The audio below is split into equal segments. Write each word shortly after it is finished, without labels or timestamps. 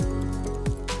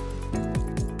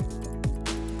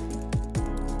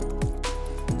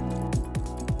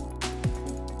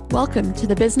Welcome to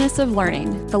the Business of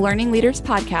Learning, the Learning Leaders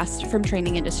podcast from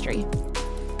Training Industry.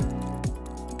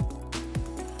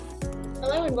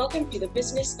 Hello and welcome to the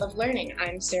Business of Learning.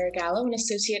 I'm Sarah Gallo, an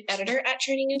associate editor at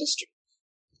Training Industry.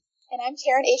 And I'm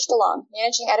Karen H. DeLong,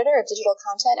 managing editor of digital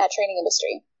content at Training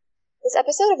Industry. This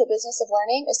episode of the Business of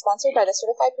Learning is sponsored by the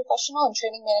Certified Professional in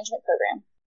Training Management program.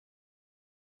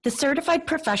 The Certified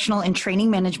Professional in Training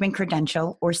Management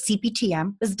credential, or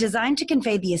CPTM, was designed to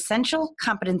convey the essential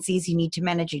competencies you need to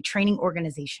manage a training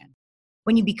organization.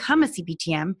 When you become a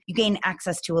CPTM, you gain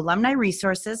access to alumni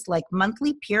resources like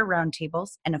monthly peer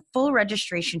roundtables and a full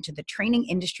registration to the Training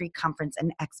Industry Conference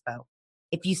and Expo.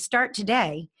 If you start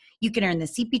today, you can earn the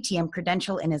CPTM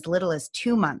credential in as little as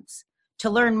 2 months.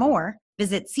 To learn more,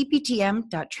 visit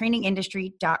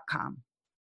cptm.trainingindustry.com.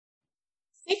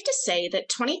 Safe to say that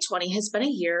 2020 has been a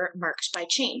year marked by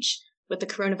change, with the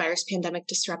coronavirus pandemic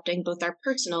disrupting both our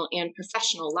personal and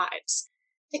professional lives.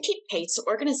 To keep pace,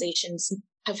 organizations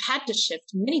have had to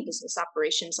shift many business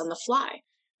operations on the fly,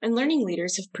 and learning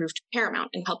leaders have proved paramount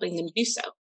in helping them do so.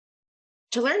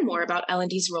 To learn more about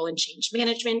L&D's role in change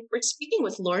management, we're speaking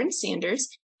with Loren Sanders,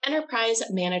 Enterprise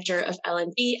Manager of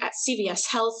L&D at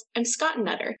CVS Health, and Scott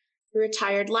Nutter, who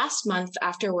retired last month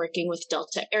after working with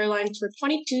Delta Airlines for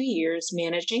 22 years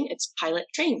managing its pilot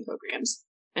training programs,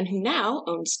 and who now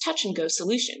owns Touch & Go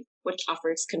Solution, which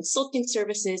offers consulting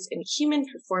services in human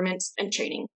performance and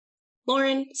training.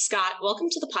 Loren, Scott, welcome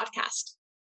to the podcast.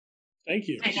 Thank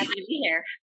you. I'm happy to be here.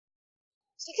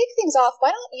 To kick things off,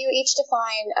 why don't you each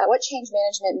define what change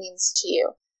management means to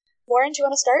you? Loren, do you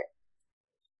want to start?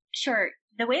 Sure.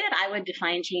 The way that I would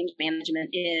define change management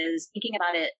is thinking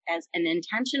about it as an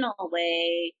intentional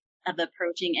way of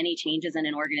approaching any changes in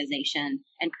an organization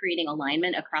and creating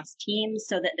alignment across teams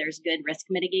so that there's good risk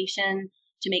mitigation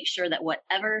to make sure that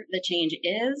whatever the change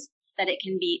is, that it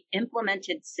can be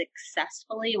implemented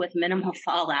successfully with minimal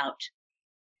fallout.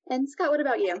 And Scott, what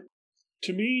about you?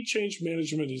 To me, change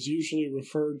management is usually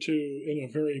referred to in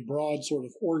a very broad sort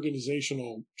of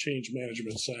organizational change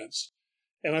management sense.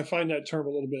 And I find that term a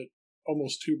little bit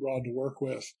almost too broad to work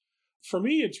with. For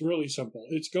me, it's really simple.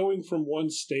 It's going from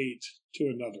one state to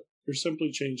another. You're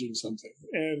simply changing something.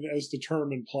 And as the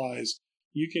term implies,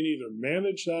 you can either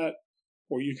manage that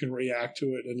or you can react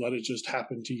to it and let it just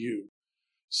happen to you.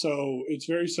 So it's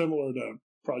very similar to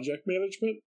project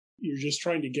management. You're just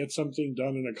trying to get something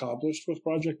done and accomplished with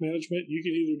project management. You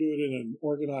can either do it in an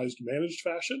organized, managed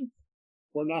fashion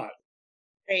or not.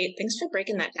 Great. Thanks for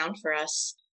breaking that down for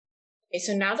us. Okay,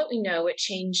 so now that we know what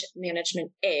change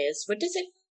management is, what does it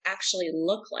actually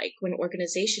look like when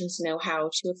organizations know how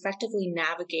to effectively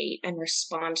navigate and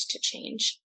respond to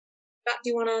change? Scott, do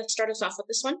you want to start us off with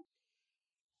this one?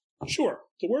 Sure.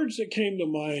 The words that came to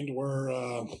mind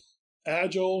were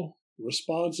agile,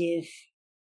 responsive,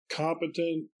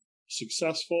 competent,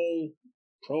 successful,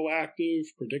 proactive,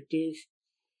 predictive.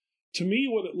 To me,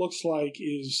 what it looks like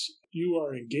is you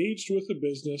are engaged with the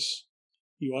business.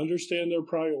 You understand their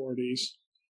priorities,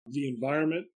 the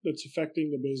environment that's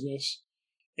affecting the business,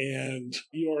 and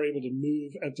you are able to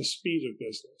move at the speed of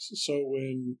business. So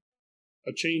when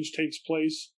a change takes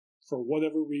place, for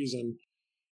whatever reason,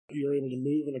 you're able to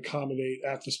move and accommodate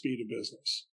at the speed of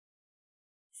business.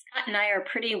 Scott and I are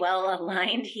pretty well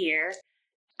aligned here.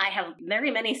 I have very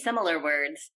many similar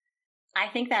words. I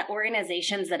think that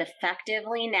organizations that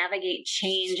effectively navigate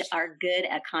change are good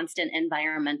at constant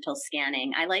environmental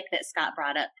scanning. I like that Scott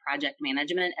brought up project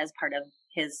management as part of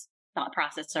his thought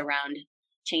process around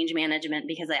change management,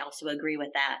 because I also agree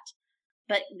with that.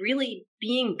 But really,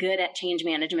 being good at change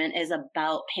management is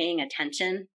about paying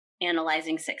attention,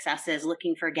 analyzing successes,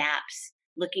 looking for gaps,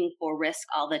 looking for risk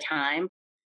all the time.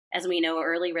 As we know,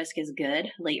 early risk is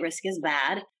good, late risk is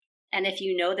bad. And if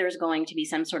you know there's going to be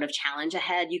some sort of challenge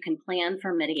ahead, you can plan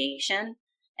for mitigation,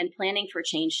 and planning for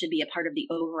change should be a part of the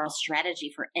overall strategy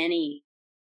for any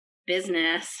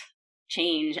business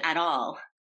change at all.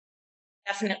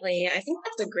 Definitely. I think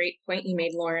that's a great point you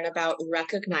made, Loren, about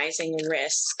recognizing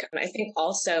risk. I think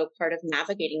also part of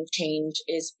navigating change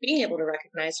is being able to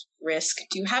recognize risk.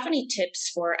 Do you have any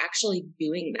tips for actually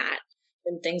doing that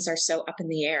when things are so up in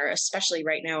the air, especially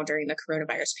right now during the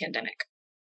coronavirus pandemic?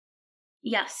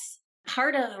 Yes.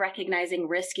 Part of recognizing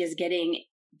risk is getting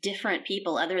different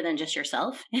people other than just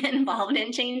yourself involved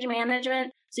in change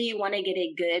management. So you want to get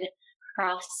a good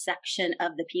cross-section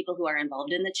of the people who are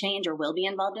involved in the change or will be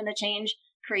involved in the change,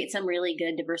 create some really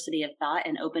good diversity of thought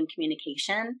and open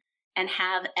communication, and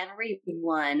have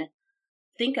everyone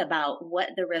think about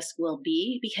what the risk will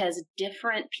be, because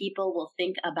different people will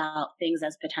think about things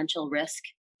as potential risk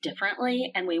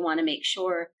differently. And we want to make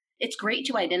sure it's great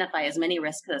to identify as many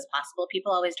risks as possible.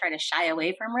 People always try to shy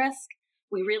away from risk,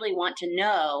 we really want to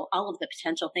know all of the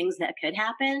potential things that could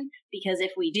happen, because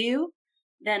if we do,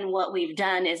 then what we've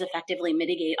done is effectively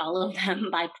mitigate all of them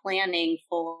by planning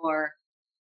for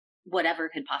whatever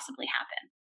could possibly happen.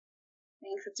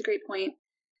 Thanks. That's a great point.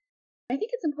 I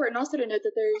think it's important also to note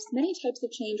that there's many types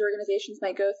of change organizations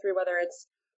might go through, whether it's,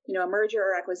 a merger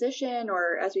or acquisition,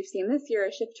 or as we've seen this year,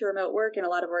 a shift to remote work in a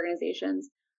lot of organizations.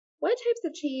 What types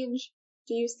of change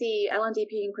do you see L&D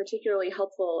being particularly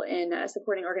helpful in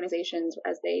supporting organizations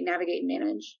as they navigate and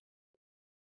manage?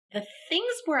 The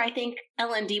things where I think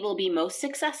L&D will be most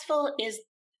successful is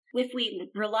if we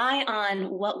rely on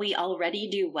what we already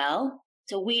do well.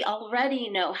 So we already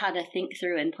know how to think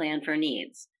through and plan for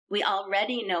needs. We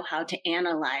already know how to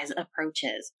analyze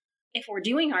approaches. If we're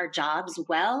doing our jobs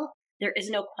well, there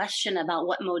is no question about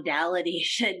what modality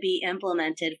should be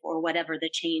implemented for whatever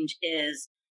the change is.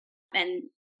 And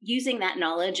using that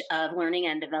knowledge of learning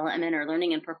and development or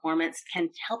learning and performance can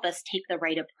help us take the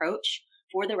right approach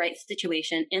for the right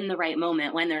situation in the right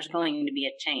moment when there's going to be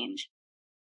a change.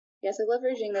 Yes, I love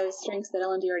leveraging those strengths that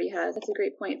L&D already has. That's a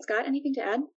great point. Scott, anything to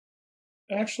add?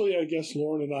 Actually, I guess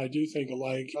Loren and I do think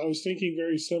alike. I was thinking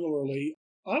very similarly.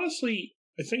 Honestly,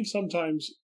 I think sometimes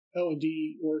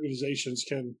L&D organizations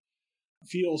can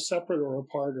feel separate or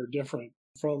apart or different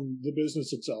from the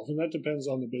business itself, and that depends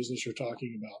on the business you're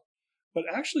talking about. But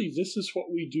actually, this is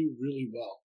what we do really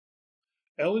well.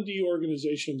 L&D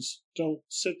organizations don't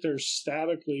sit there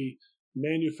statically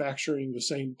manufacturing the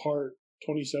same part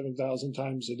 27,000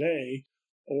 times a day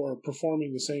or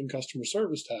performing the same customer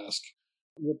service task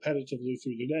repetitively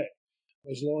through the day.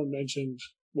 As Loren mentioned,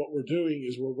 what we're doing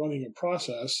is we're running a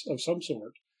process of some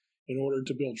sort in order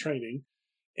to build training,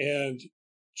 and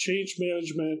change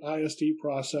management, ISD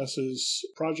processes,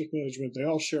 project management, they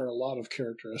all share a lot of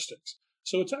characteristics.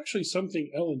 So it's actually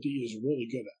something L&D is really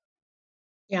good at.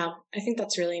 Yeah, I think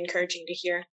that's really encouraging to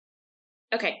hear.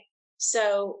 Okay,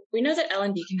 so we know that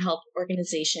L&D can help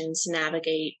organizations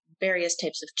navigate various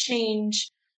types of change.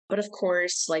 But of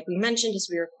course, like we mentioned as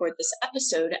we record this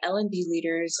episode, L&D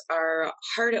leaders are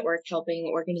hard at work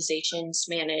helping organizations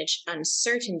manage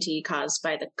uncertainty caused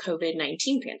by the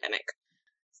COVID-19 pandemic.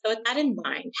 So with that in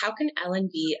mind, how can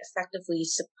L&D effectively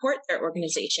support their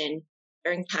organization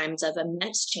during times of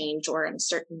immense change or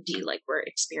uncertainty like we're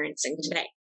experiencing today?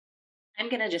 I'm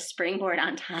going to just springboard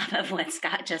on top of what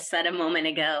Scott just said a moment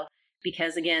ago,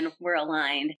 because again, we're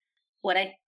aligned. What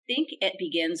I think it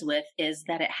begins with is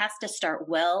that it has to start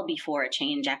well before a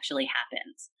change actually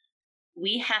happens.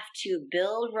 We have to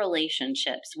build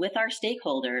relationships with our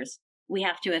stakeholders. We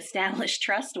have to establish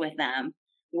trust with them,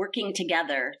 working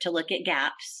together to look at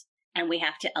gaps, and we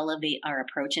have to elevate our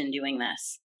approach in doing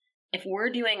this. If we're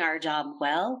doing our job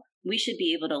well, we should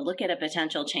be able to look at a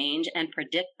potential change and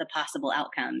predict the possible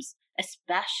outcomes,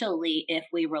 especially if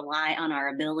we rely on our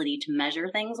ability to measure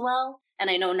things well. And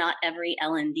I know not every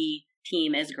L&D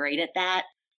team is great at that,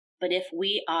 but if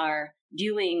we are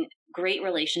doing great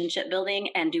relationship building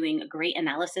and doing great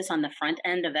analysis on the front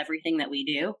end of everything that we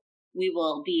do, we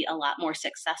will be a lot more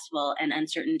successful and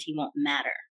uncertainty won't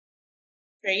matter.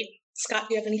 Great. Scott,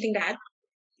 do you have anything to add?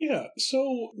 Yeah.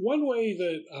 So one way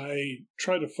that I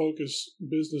try to focus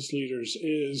business leaders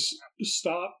is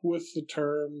stop with the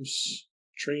terms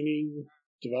training,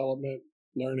 development,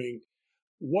 learning.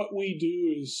 What we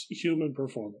do is human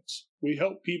performance. We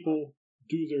help people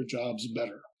do their jobs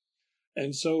better.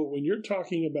 And so when you're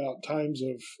talking about times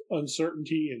of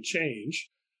uncertainty and change,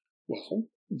 well,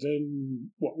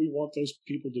 then what we want those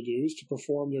people to do is to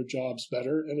perform their jobs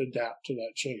better and adapt to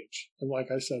that change. And like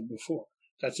I said before,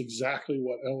 that's exactly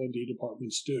what L&D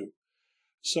departments do.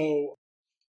 So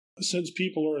since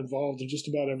people are involved in just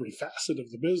about every facet of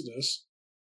the business,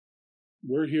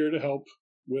 we're here to help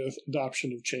with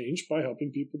adoption of change by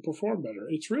helping people perform better.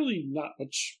 It's really not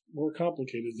much more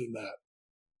complicated than that.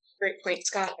 Great point,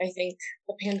 Scott. I think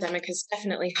the pandemic has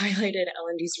definitely highlighted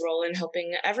L&D's role in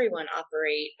helping everyone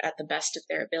operate at the best of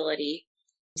their ability.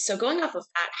 So going off of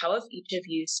that, how have each of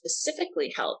you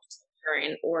specifically helped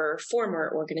current or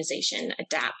former organization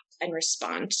adapt and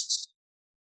respond?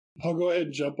 I'll go ahead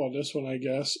and jump on this one, I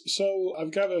guess. So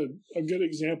I've got a good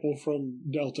example from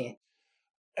Delta.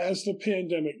 As the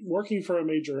pandemic, working for a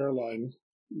major airline,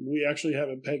 we actually have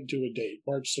it pegged to a date.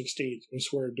 March 16th was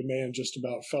where demand just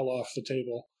about fell off the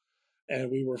table,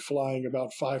 and we were flying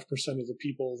about 5% of the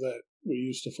people that we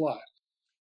used to fly.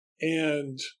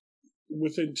 And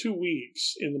within 2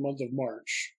 weeks, in the month of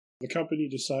March, the company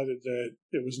decided that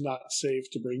it was not safe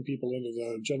to bring people into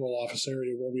the general office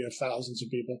area where we have thousands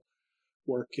of people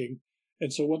working.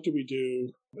 And so what do we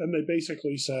do? And they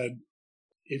basically said,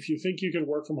 if you think you can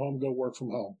work from home, go work from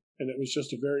home. And it was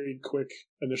just a very quick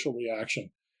initial reaction.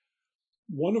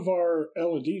 one of our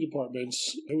L&D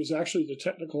departments, it was actually the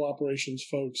technical operations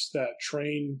folks that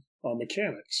train our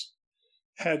mechanics,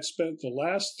 had spent the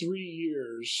last 3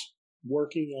 years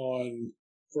working on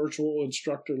virtual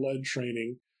instructor-led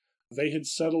training. They had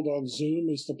settled on Zoom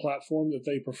as the platform that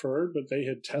they preferred, but they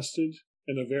had tested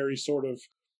in a very sort of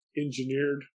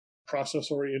engineered,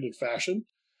 process-oriented fashion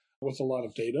with a lot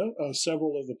of data,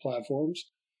 several of the platforms.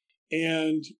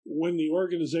 And when the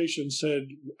organization said,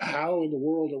 how in the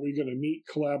world are we going to meet,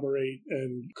 collaborate,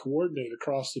 and coordinate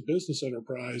across the business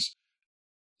enterprise,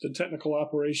 the technical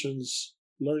operations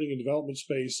learning and development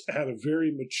space had a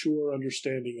very mature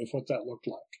understanding of what that looked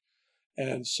like.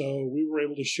 And so we were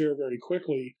able to share very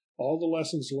quickly all the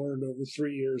lessons learned over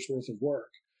 3 years worth of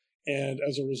work. And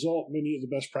as a result, many of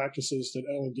the best practices that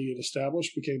L&D had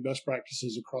established became best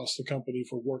practices across the company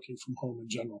for working from home in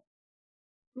general.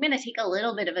 I'm going to take a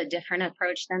little bit of a different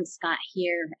approach than Scott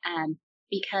here,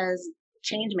 because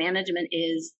change management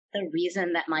is the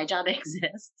reason that my job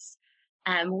exists.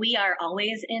 We are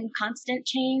always in constant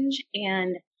change,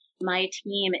 and my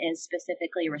team is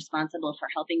specifically responsible for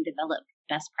helping develop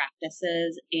best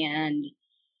practices and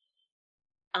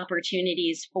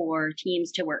opportunities for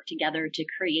teams to work together to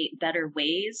create better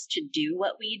ways to do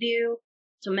what we do.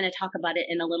 So I'm going to talk about it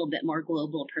in a little bit more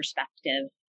global perspective.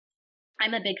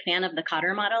 I'm a big fan of the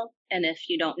Cotter model, and if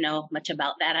you don't know much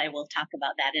about that, I will talk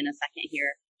about that in a second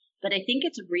here. But I think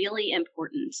it's really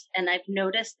important, and I've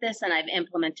noticed this and I've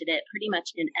implemented it pretty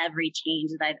much in every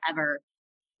change that I've ever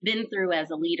been through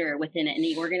as a leader within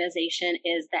any organization,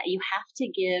 is that you have to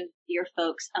give your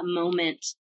folks a moment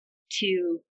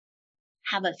to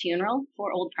have a funeral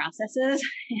for old processes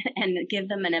and give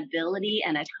them an ability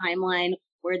and a timeline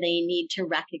where they need to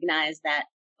recognize that,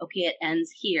 okay, it ends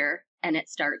here and it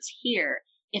starts here.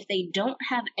 If they don't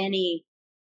have any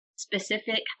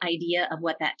specific idea of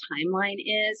what that timeline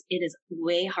is, it is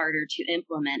way harder to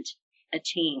implement a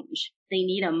change. They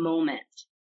need a moment.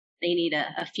 They need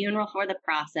a funeral for the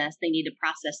process. They need to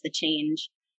process the change,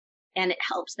 and it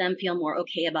helps them feel more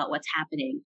okay about what's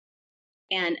happening.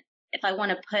 And if I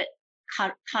want to put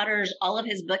Cotter's, all of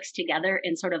his books together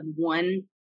in sort of one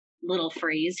little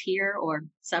phrase here or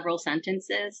several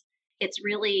sentences, it's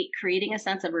really creating a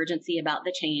sense of urgency about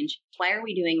the change. Why are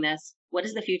we doing this? What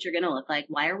is the future going to look like?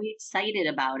 Why are we excited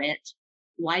about it?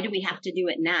 Why do we have to do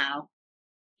it now?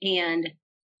 And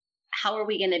how are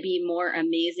we going to be more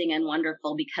amazing and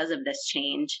wonderful because of this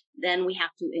change? Then we have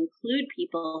to include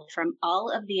people from all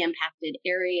of the impacted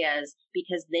areas,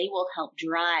 because they will help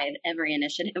drive every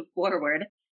initiative forward.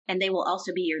 And they will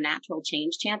also be your natural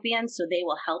change champions. So they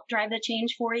will help drive the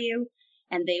change for you,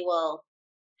 and they will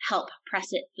help press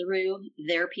it through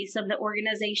their piece of the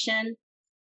organization.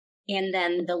 And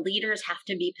then the leaders have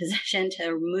to be positioned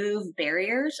to remove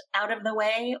barriers out of the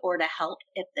way, or to help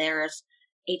if there's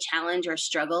a challenge or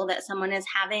struggle that someone is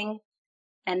having.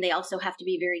 And they also have to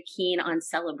be very keen on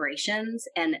celebrations.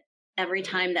 And every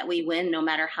time that we win, no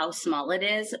matter how small it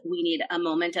is, we need a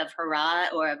moment of hurrah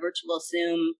or a virtual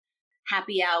Zoom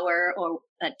happy hour or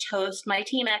a toast. My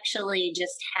team actually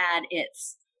just had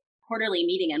its quarterly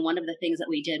meeting, and one of the things that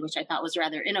we did, which I thought was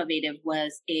rather innovative,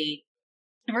 was a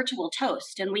virtual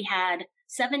toast. And we had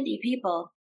 70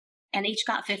 people, and each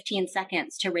got 15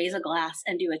 seconds to raise a glass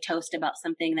and do a toast about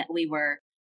something that we were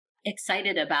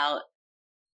excited about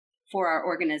for our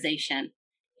organization.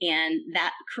 And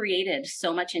that created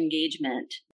so much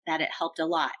engagement that it helped a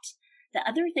lot. The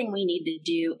other thing we need to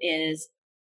do is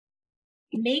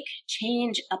make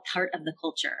change a part of the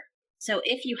culture. So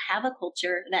if you have a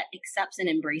culture that accepts and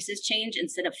embraces change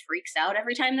instead of freaks out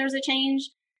every time there's a change,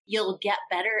 you'll get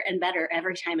better and better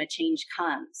every time a change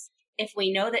comes. If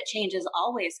we know that change is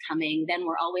always coming, then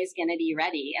we're always going to be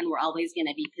ready, and we're always going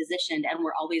to be positioned, and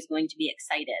we're always going to be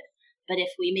excited. But if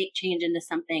we make change into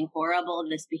something horrible,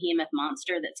 this behemoth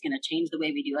monster that's going to change the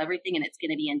way we do everything, and it's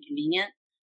going to be inconvenient,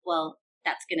 well,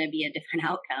 that's going to be a different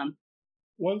outcome.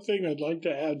 One thing I'd like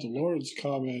to add to Loren's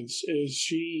comments is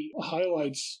she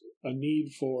highlights a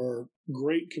need for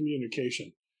great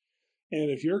communication.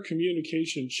 And if your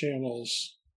communication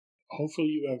channels, hopefully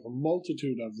you have a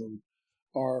multitude of them,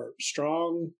 are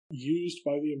strong, used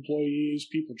by the employees,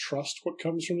 people trust what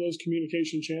comes from those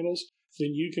communication channels,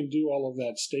 then you can do all of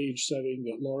that stage setting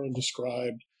that Loren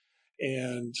described.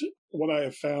 And what I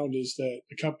have found is that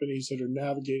the companies that are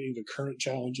navigating the current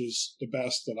challenges the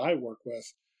best that I work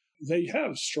with, they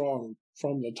have strong,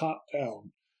 from the top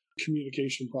down,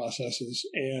 communication processes.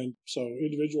 And so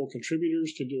individual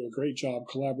contributors can do a great job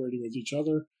collaborating with each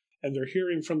other, and they're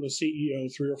hearing from the CEO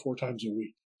 3 or 4 times a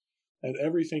week and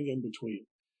everything in between.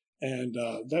 And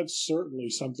that's certainly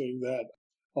something that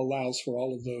allows for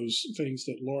all of those things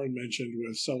that Loren mentioned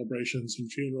with celebrations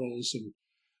and funerals and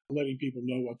letting people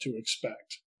know what to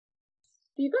expect.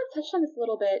 You both touched on this a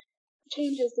little bit.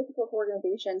 Change is difficult for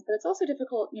organizations, but it's also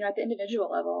difficult, at the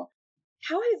individual level.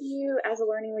 How have you, as a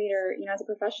learning leader, as a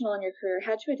professional in your career,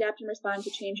 had to adapt and respond to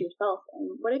change yourself?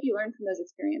 And what have you learned from those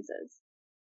experiences?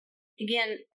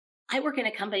 Again, I work in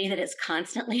a company that is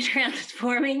constantly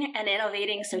transforming and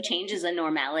innovating, so change is a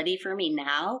normality for me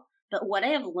now. But what I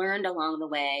have learned along the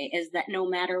way is that no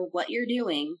matter what you're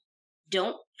doing,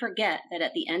 don't forget that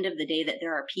at the end of the day that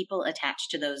there are people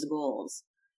attached to those goals.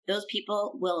 Those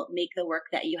people will make the work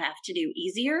that you have to do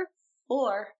easier,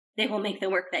 or they will make the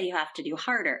work that you have to do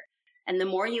harder. And the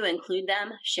more you include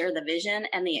them, share the vision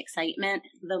and the excitement,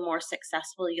 the more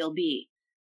successful you'll be.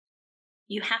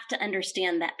 You have to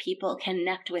understand that people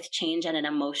connect with change at an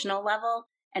emotional level.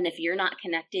 And if you're not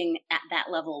connecting at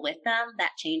that level with them,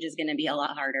 that change is going to be a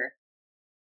lot harder.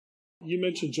 You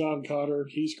mentioned John Cotter.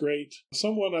 He's great.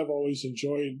 Someone I've always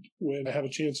enjoyed when I have a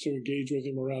chance to engage with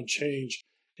him around change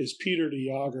is Peter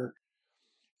DeYager.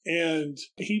 And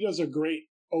he does a great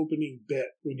opening bit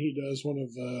when he does one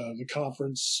of the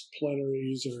conference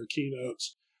plenaries or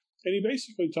keynotes. And he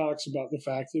basically talks about the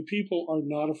fact that people are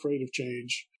not afraid of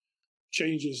change.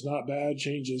 Change is not bad.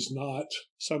 Change is not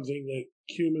something that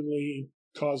humanly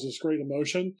causes great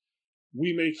emotion.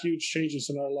 We make huge changes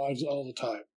in our lives all the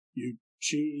time. You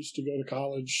choose to go to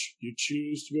college. You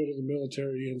choose to go to the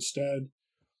military instead.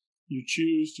 You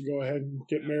choose to go ahead and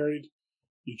get married.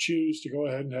 You choose to go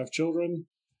ahead and have children.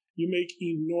 You make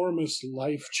enormous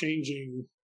life-changing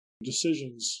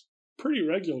decisions pretty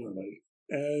regularly.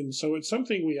 And so it's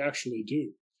something we actually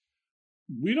do.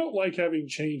 We don't like having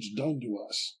change done to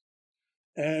us.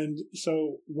 And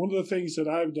so one of the things that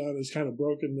I've done is kind of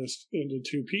broken this into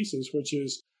two pieces, which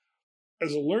is,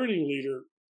 as a learning leader,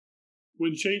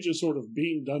 when change is sort of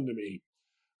being done to me,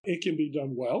 it can be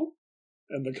done well.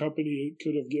 And the company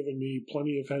could have given me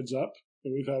plenty of heads up.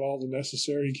 And we've had all the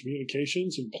necessary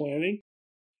communications and planning.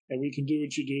 And we can do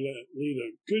what you do to lead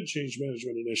a good change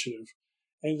management initiative.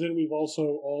 And then we've also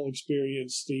all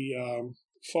experienced the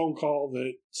phone call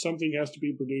that something has to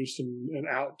be produced and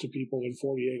out to people in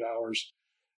 48 hours.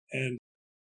 And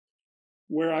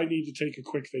where I need to take a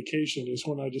quick vacation is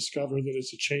when I discover that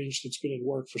it's a change that's been in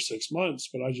work for 6 months,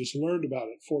 but I just learned about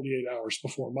it 48 hours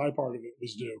before my part of it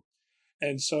was due.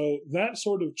 And so that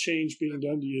sort of change being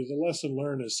done to you, the lesson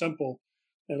learned is simple.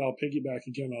 And I'll piggyback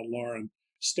again on Loren.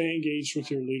 Stay engaged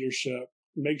with your leadership.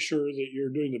 Make sure that you're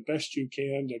doing the best you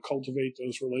can to cultivate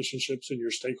those relationships and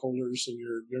your stakeholders and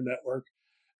your network.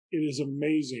 It is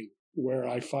amazing where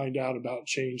I find out about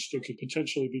change that could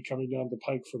potentially be coming down the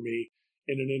pike for me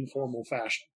in an informal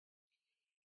fashion.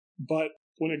 But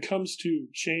when it comes to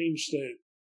change that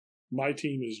my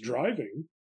team is driving,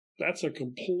 that's a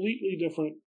completely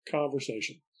different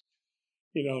conversation.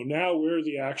 Now we're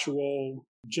the actual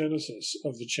genesis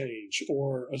of the change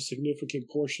or a significant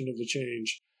portion of the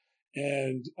change.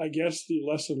 And I guess the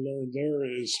lesson learned there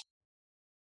is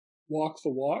walk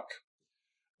the walk.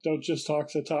 Don't just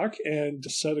talk the talk, and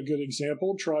set a good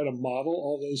example. Try to model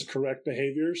all those correct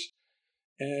behaviors.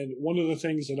 And one of the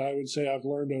things that I would say I've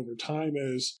learned over time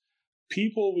is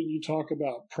people, when you talk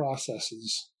about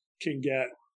processes, can get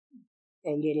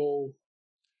a little,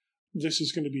 this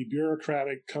is going to be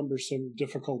bureaucratic, cumbersome,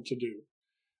 difficult to do.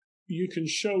 You can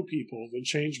show people that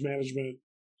change management,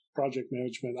 project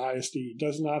management, ISD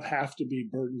does not have to be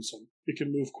burdensome. It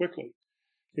can move quickly.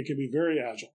 It can be very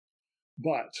agile.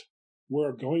 But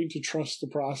we're going to trust the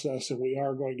process and we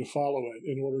are going to follow it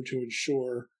in order to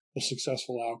ensure a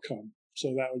successful outcome.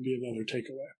 So that would be another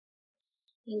takeaway.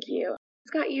 Thank you.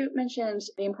 Scott, you mentioned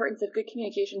the importance of good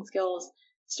communication skills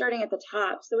starting at the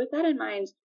top. So with that in mind,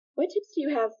 what tips do you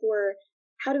have for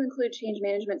how to include change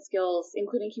management skills,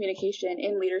 including communication,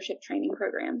 in leadership training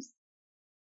programs?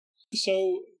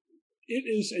 So it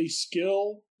is a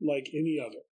skill like any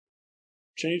other.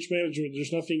 Change management,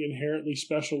 there's nothing inherently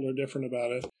special or different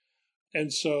about it.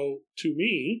 And so to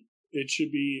me, it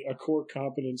should be a core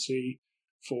competency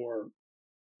for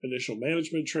initial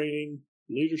management training,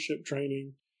 leadership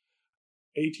training.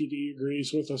 ATD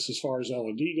agrees with us as far as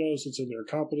L&D goes. It's in their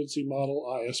competency model.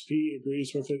 ISP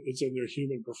agrees with it. It's in their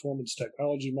human performance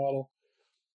technology model.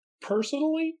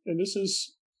 Personally, and this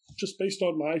is just based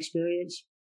on my experience,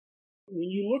 when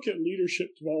you look at leadership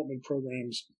development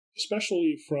programs,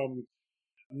 especially from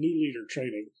new leader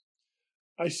training,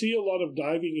 I see a lot of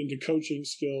diving into coaching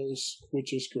skills,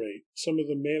 which is great. Some of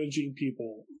the managing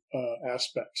people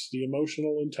aspects, the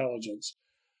emotional intelligence,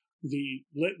 the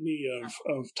litany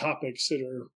of topics that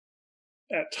are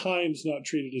at times not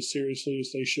treated as seriously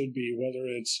as they should be, whether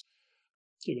it's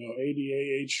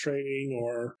ADAH training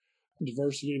or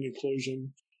diversity and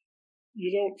inclusion,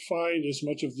 you don't find as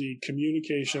much of the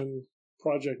communication,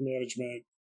 project management,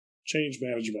 change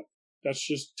management. That's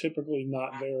just typically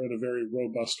not there in a very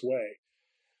robust way.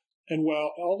 And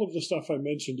while all of the stuff I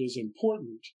mentioned is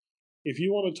important, if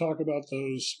you want to talk about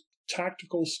those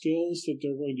tactical skills that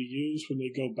they're going to use when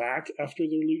they go back after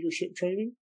their leadership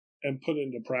training and put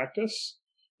into practice,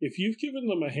 if you've given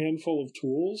them a handful of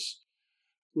tools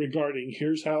regarding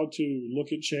here's how to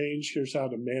look at change, here's how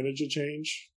to manage a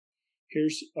change,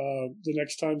 here's the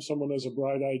next time someone has a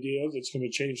bright idea that's going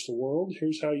to change the world,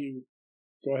 here's how you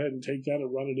go ahead and take that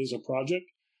and run it as a project.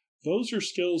 Those are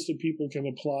skills that people can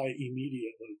apply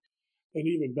immediately. And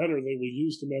even better, they will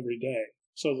use them every day.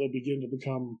 So they'll begin to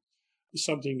become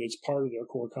something that's part of their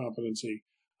core competency.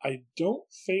 I don't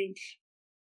think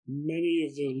many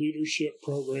of the leadership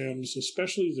programs,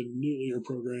 especially the new leader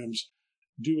programs,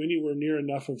 do anywhere near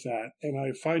enough of that. And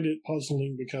I find it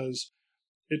puzzling because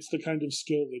it's the kind of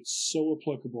skill that's so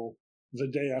applicable the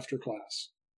day after class.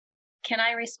 Can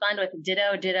I respond with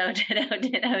ditto, ditto, ditto,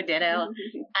 ditto, ditto?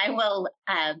 I will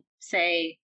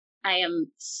say I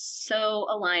am so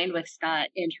aligned with Scott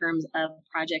in terms of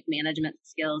project management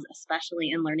skills, especially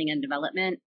in learning and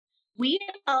development. We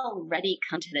already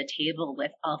come to the table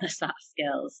with all the soft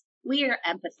skills. We are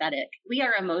empathetic. We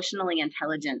are emotionally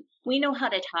intelligent. We know how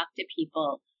to talk to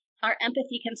people. Our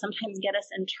empathy can sometimes get us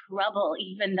in trouble,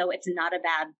 even though it's not a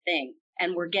bad thing.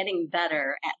 And we're getting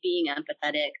better at being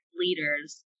empathetic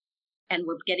leaders. And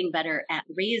we're getting better at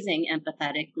raising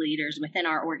empathetic leaders within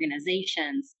our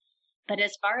organizations. But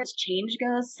as far as change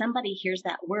goes, somebody hears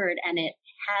that word and it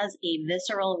has a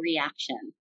visceral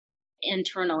reaction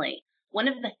internally. One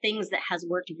of the things that has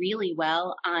worked really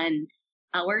well on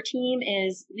our team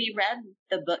is we read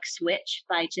the book Switch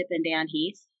by Chip and Dan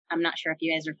Heath. I'm not sure if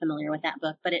you guys are familiar with that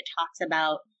book, but it talks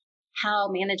about how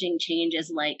managing change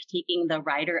is like taking the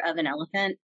rider of an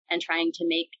elephant and trying to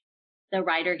make the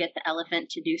rider get the elephant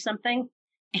to do something.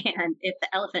 And if the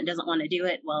elephant doesn't want to do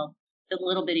it, well, the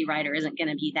little bitty rider isn't going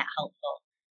to be that helpful.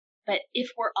 But if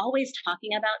we're always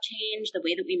talking about change, the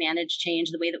way that we manage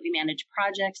change, the way that we manage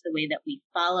projects, the way that we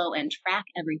follow and track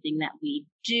everything that we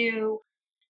do,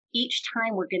 each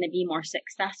time we're going to be more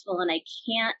successful. And I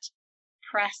can't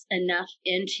press enough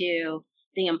into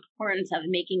the importance of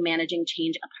making managing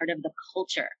change a part of the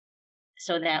culture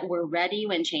so that we're ready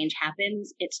when change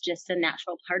happens. It's just a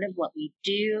natural part of what we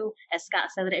do. As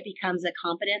Scott said, it becomes a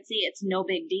competency. It's no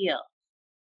big deal.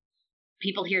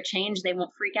 People hear change, they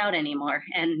won't freak out anymore,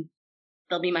 and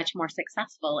they'll be much more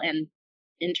successful. And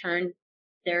in turn,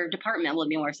 their department will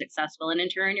be more successful. And in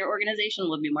turn, your organization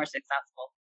will be more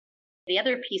successful. The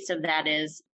other piece of that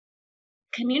is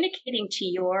communicating to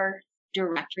your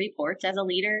direct reports as a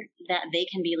leader that they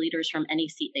can be leaders from any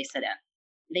seat they sit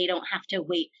in. They don't have to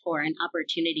wait for an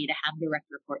opportunity to have direct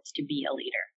reports to be a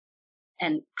leader.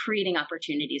 And creating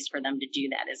opportunities for them to do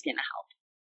that is going to help.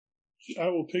 I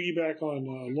will piggyback on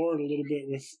Loren a little bit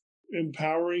with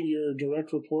empowering your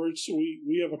direct reports.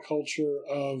 We have a culture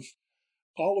of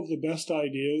all of the best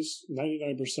ideas,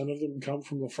 99% of them come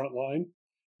from the front line.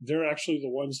 They're actually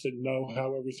the ones that know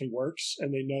how everything works,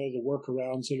 and they know the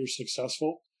workarounds that are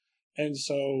successful. And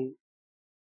so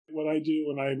what I do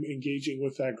when I'm engaging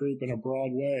with that group in a broad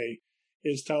way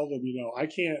is tell them,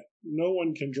 no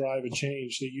one can drive a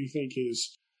change that you think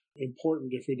is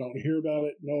important if we don't hear about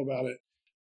it, know about it.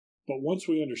 But once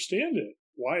we understand it,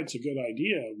 why it's a good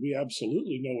idea, we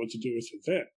absolutely know what to do with it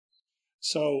then.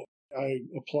 So I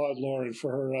applaud Loren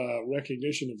for her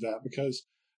recognition of that because,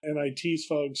 and I tease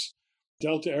folks,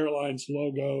 Delta Airlines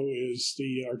logo is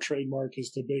our trademark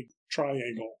is the big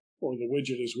triangle, or the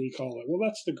widget as we call it. Well,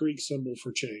 that's the Greek symbol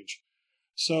for change.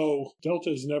 So Delta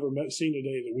has never seen a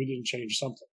day that we didn't change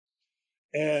something.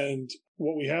 And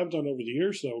what we have done over the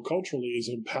years, though, culturally, is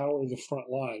empower the front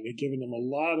line and giving them a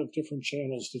lot of different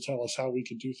channels to tell us how we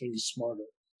can do things smarter.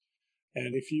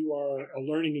 And if you are a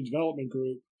learning and development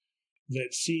group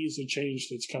that sees the change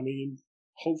that's coming in,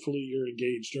 hopefully you're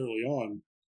engaged early on,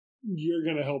 you're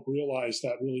going to help realize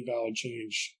that really valid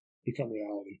change become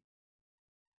reality.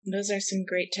 Those are some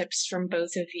great tips from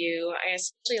both of you. I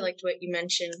especially liked what you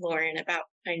mentioned, Loren, about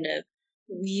kind of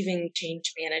weaving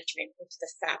change management into the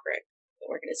fabric of the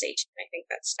organization. I think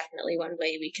that's definitely one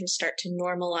way we can start to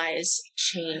normalize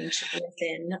change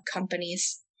within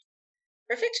companies.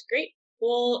 Perfect. Great.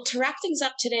 Well, to wrap things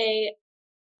up today,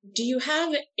 do you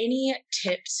have any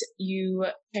tips you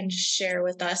can share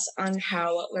with us on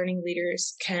how learning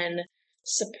leaders can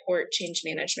support change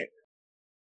management?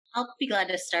 I'll be glad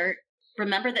to start.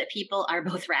 Remember that people are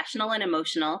both rational and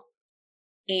emotional,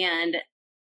 and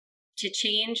to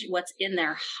change what's in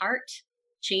their heart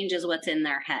Change is what's in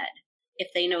their head. If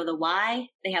they know the why,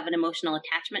 they have an emotional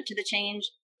attachment to the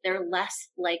change, they're less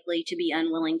likely to be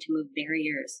unwilling to move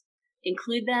barriers.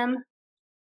 Include them,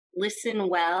 listen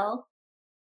well.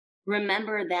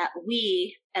 Remember that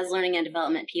we, as learning and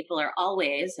development people, are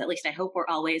always, at least I hope we're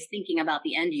always, thinking about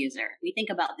the end user. We think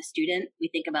about the student, we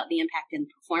think about the impact and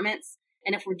performance,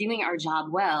 and if we're doing our job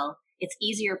well, it's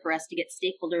easier for us to get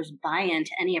stakeholders buy-in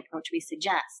to any approach we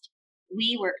suggest.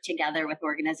 We work together with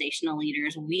organizational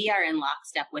leaders. We are in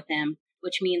lockstep with them,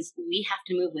 which means we have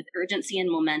to move with urgency and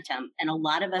momentum, and a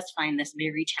lot of us find this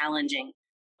very challenging.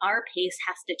 Our pace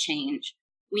has to change.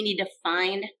 We need to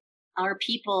find our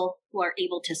people who are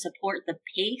able to support the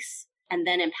pace and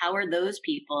then empower those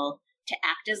people to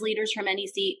act as leaders from any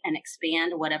seat and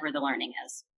expand whatever the learning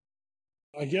is.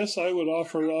 I guess I would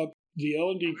offer up the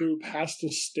L&D group has to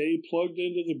stay plugged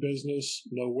into the business,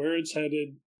 know where it's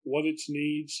headed, what its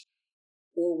needs,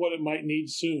 or what it might need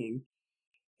soon,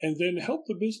 and then help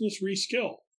the business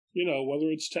reskill,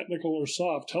 whether it's technical or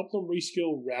soft, help them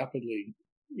reskill rapidly,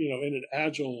 in an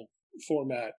agile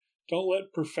format. Don't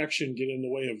let perfection get in the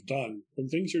way of done. When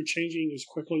things are changing as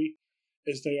quickly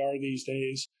as they are these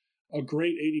days, a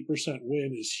great 80%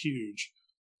 win is huge.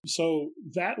 So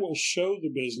that will show the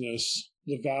business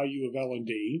the value of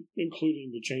L&D,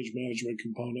 including the change management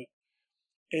component.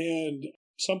 And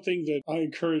something that I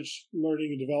encourage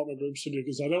learning and development groups to do,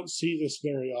 because I don't see this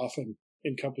very often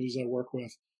in companies I work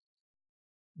with.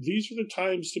 These are the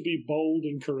times to be bold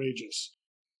and courageous.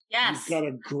 Yes. You've got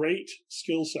a great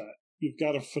skill set. You've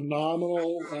got a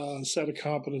phenomenal set of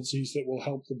competencies that will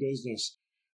help the business.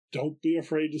 Don't be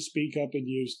afraid to speak up and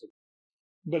use them.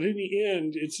 But in the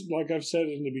end, it's like I've said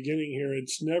in the beginning here,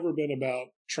 it's never been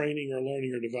about training or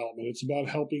learning or development. It's about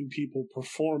helping people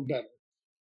perform better.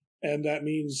 And that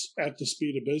means at the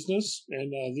speed of business,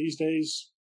 and these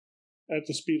days, at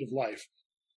the speed of life.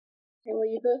 Okay, well,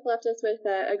 you both left us with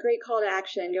a great call to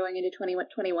action going into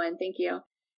 2021. Thank you.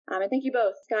 And thank you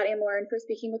both, Scott and Loren, for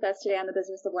speaking with us today on the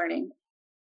Business of Learning.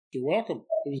 You're welcome.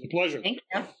 It was a pleasure. Thank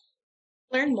you.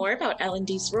 Learn more about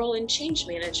L&D's role in change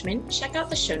management. Check out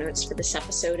the show notes for this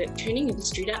episode at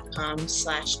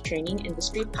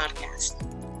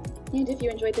trainingindustry.com/trainingindustrypodcast. And if you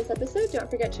enjoyed this episode, don't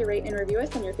forget to rate and review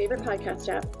us on your favorite podcast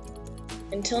app.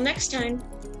 Until next time.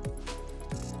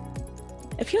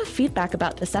 If you have feedback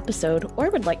about this episode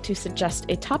or would like to suggest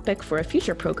a topic for a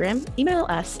future program, email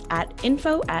us at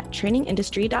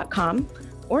info@trainingindustry.com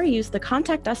or use the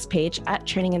Contact Us page at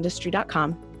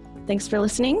trainingindustry.com. Thanks for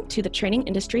listening to the Training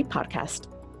Industry Podcast.